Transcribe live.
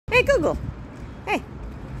Hey, Google. Hey.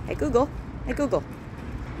 Hey, Google. Hey, Google.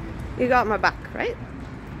 You got my back, right?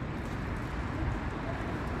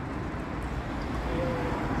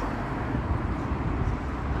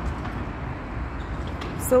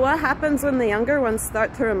 So what happens when the younger ones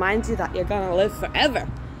start to remind you that you're gonna live forever?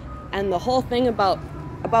 And the whole thing about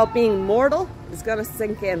being mortal is gonna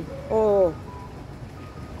sink in. Oh.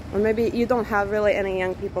 Or maybe you don't have really any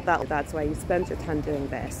young people that's why you spend your time doing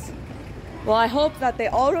this. Well, I hope that they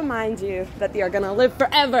all remind you that you're gonna live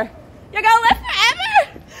forever. You're gonna live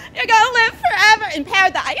forever! You're gonna live forever in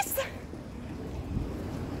paradise!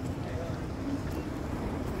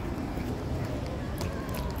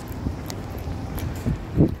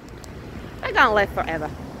 You're gonna live forever.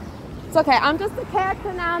 It's okay, I'm just a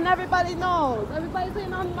character now and everybody knows. Everybody's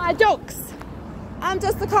in on my jokes. I'm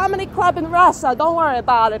just a comedy club in Russia. Don't worry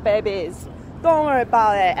about it, babies. Don't worry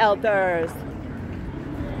about it, elders.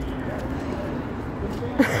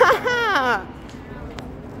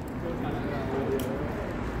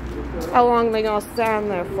 How long are they gonna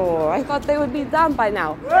stand there for? I thought they would be done by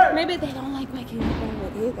now. Maybe they don't like making me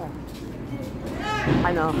family either.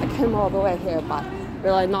 I know, I came all the way here, but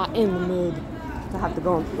really not in the mood to have to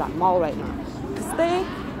go into that mall right now. Because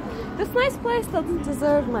this nice place doesn't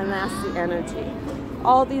deserve my nasty energy.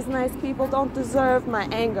 All these nice people don't deserve my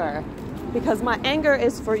anger. Because my anger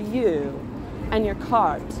is for you and your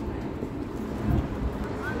cart.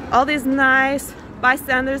 All these nice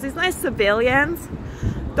bystanders, these nice civilians,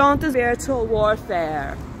 don't do spiritual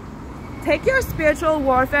warfare. Take your spiritual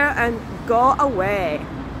warfare and go away.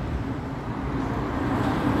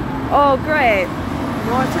 Oh, great.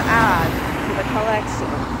 More to add to the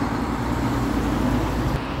collection.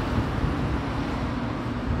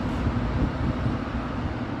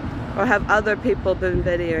 Or have other people been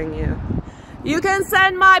videoing you? You can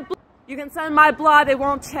send my blood, it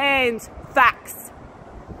won't change. Facts.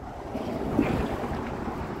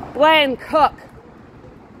 Blaine Cook.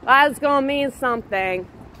 That's gonna mean something.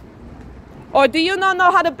 Or do you not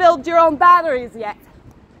know how to build your own batteries yet?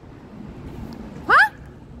 Huh?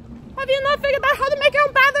 Have you not figured out how to make your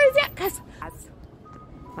own batteries yet? Cause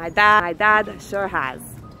my dad sure has.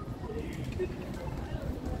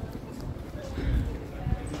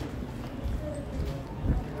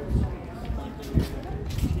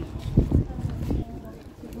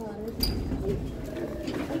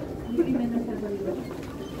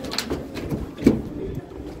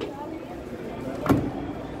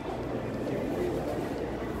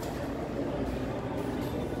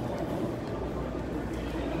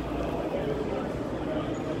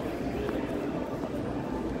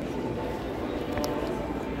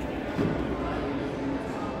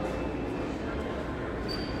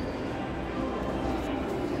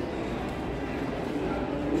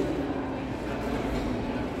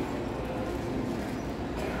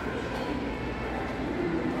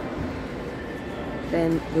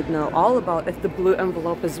 Then would know all about if the blue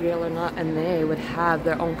envelope is real or not, and they would have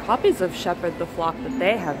their own copies of Shepherd the Flock that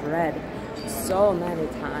they have read so many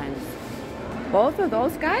times. Both of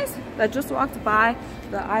those guys that just walked by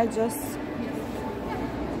that I just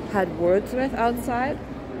had words with outside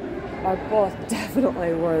are both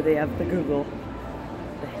definitely worthy of the Google.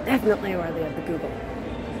 They're definitely worthy of the Google.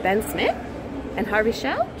 Ben Smith and Harvey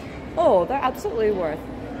Shell? Oh, they're absolutely worth.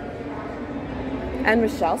 And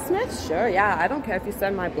Michelle Smith? Sure, yeah, I don't care if you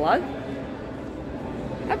send my blood.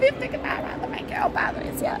 Have you figured out how to make your own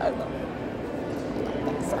batteries yet? I don't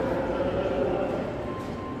think so.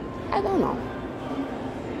 I don't know.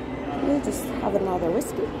 You just have another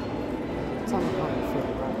whiskey. Tell me how you feel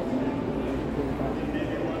about it.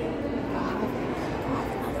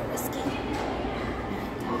 Have another whiskey.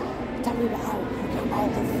 And tell me about how you're all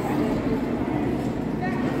the forever.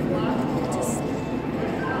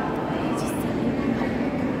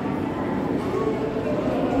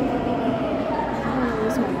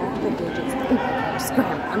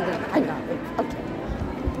 I know. Okay.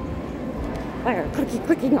 They're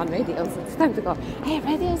clicking on radios. It's time to go. Hey,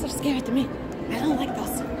 radios are scary to me. I don't like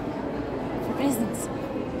those. For reasons.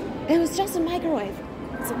 It was just a microwave.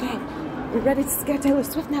 It's okay. We're ready to scare Taylor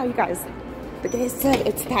Swift now, you guys. The gays said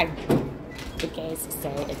it's time. The gays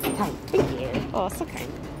say it's time. Thank you. Oh, so kind.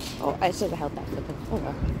 Oh, I should have held that for them. Oh,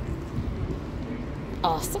 well.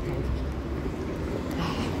 Oh, so kind.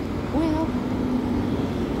 Well,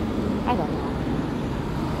 I don't know.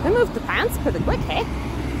 They moved the pants pretty quick, hey?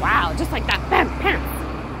 Wow, just like that. Bam, pants.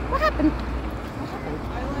 What happened? What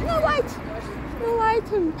happened? No light. No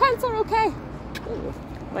light and pants are okay. Ooh,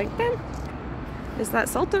 like them? Is that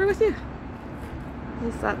Salter with you?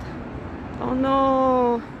 Is that... Oh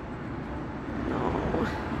no. No.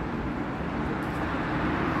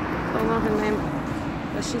 Don't know her name.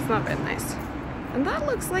 but she's not very nice. And that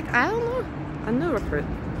looks like, I don't know, a new recruit.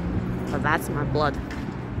 But that's my blood.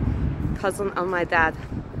 Cousin of my dad,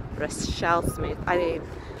 Rochelle Smith. I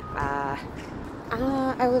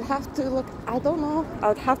would have to look, I don't know. I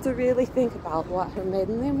would have to really think about what her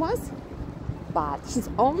maiden name was. But she's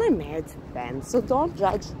only married to Ben, so don't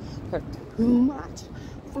judge her too much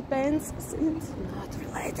for Ben's sins. Not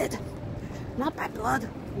related. Not by blood.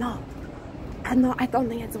 No. And no, I don't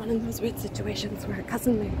think it's one of those weird situations where a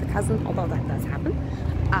cousin married the cousin, although that does happen.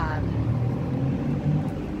 I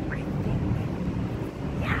think,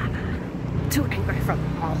 yeah, too angry for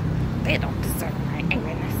them all. They don't deserve my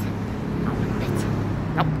angriness. Not one bit.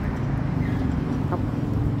 Nope. Nope.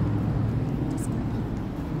 Just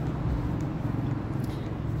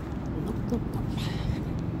nope, nope, nope.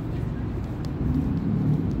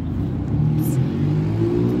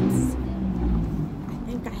 I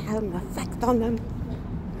think I had an effect on them.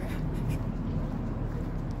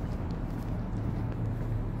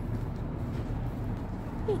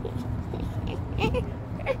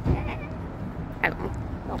 I don't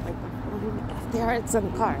like my phone. If there it's in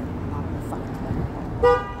the car, I'm not gonna fuck with them.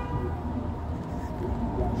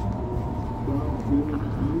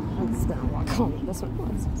 I'm just gonna walk home this one.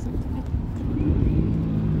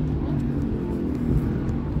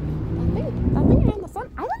 That thing around the sun,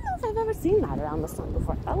 I don't know if I've ever seen that around the sun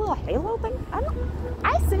before. That little halo thing,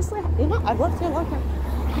 I seriously, you know, I'd love to look at,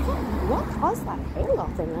 I don't know, what caused that halo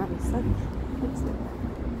thing around the sun?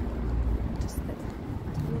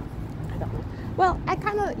 I don't know. Well, I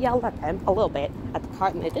kind of yelled at them a little bit at the car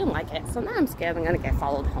and they didn't like it, so now I'm scared I'm gonna get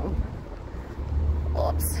followed home.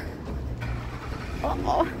 Oops.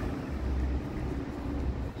 Uh-oh.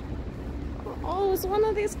 Oh, is one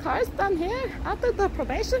of these cars down here after the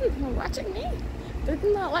probation watching me? They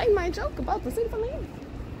did not like my joke about the symphony?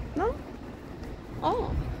 No?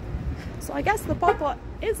 Oh. So I guess the popo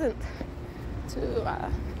isn't too,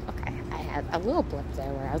 okay, I had a little blip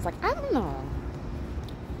there where I was like, I don't know.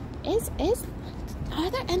 Are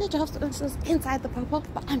there any job services inside the popo?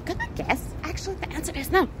 But I'm gonna guess, actually the answer is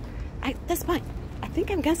no. At this point, I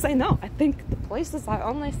think I'm gonna say no. I think the police is our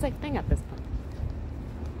only safe thing at this point.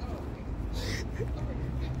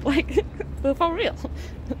 Like, for real.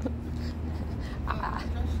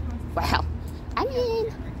 Well, I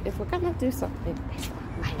mean, if we're gonna do something,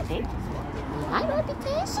 my name, my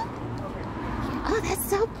reputation. Oh, that's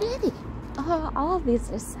so pretty. Oh, all of these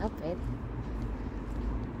are so pretty.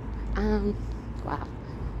 Wow.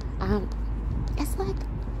 It's like,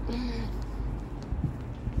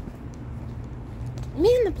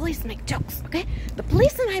 me and the police make jokes, okay? The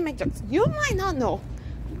police and I make jokes. You might not know,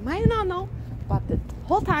 but the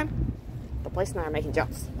whole time, the police and I are making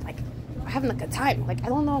jokes. Like, we're having a good time. Like, I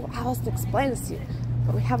don't know how else to explain this to you,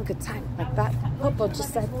 but we have a good time. Like that Popo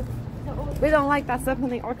just said, we don't like that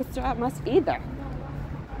symphony orchestra at us either.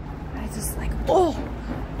 I just like, oh,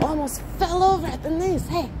 almost fell over at the knees.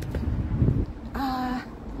 Hey,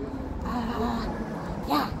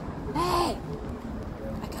 yeah, hey,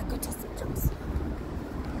 I gotta go tell some jokes.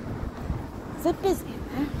 Is it busy,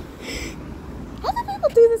 huh? How do people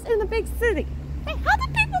do this in a big city? Hey, how do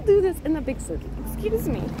people do this in a big city? Excuse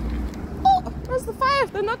me. Oh, there's the fire.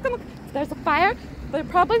 They're not gonna, if there's a fire, they're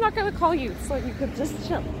probably not gonna call you, so you could just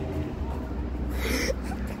chill.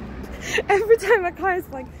 Every time a car is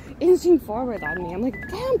like inching forward on me, I'm like,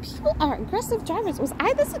 damn, people are aggressive drivers. Was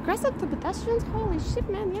I this aggressive to pedestrians? Holy shit,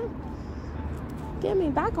 man, yeah. Get me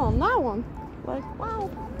back on that one. Like, wow.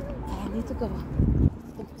 Okay, I need to go.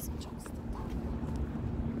 Think of some jokes.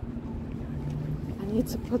 I need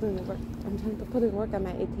to put in work. I'm trying to put in work at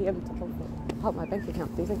my ATM to help my bank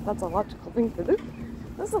account. Do you think that's a logical thing to do?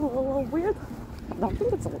 That's a little weird. I don't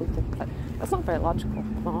think it's illegal, but that's not very logical.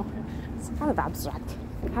 No, it's kind of abstract.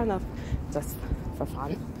 Kind of just for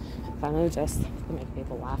fun. Kind of just to make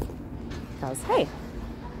people laugh. Because, hey,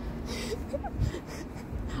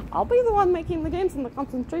 I'll be the one making the games in the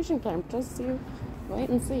concentration camp. Just you wait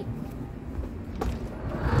and see.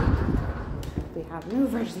 We have new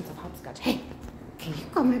versions of hopscotch. Hey, can you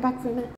call me back for a minute?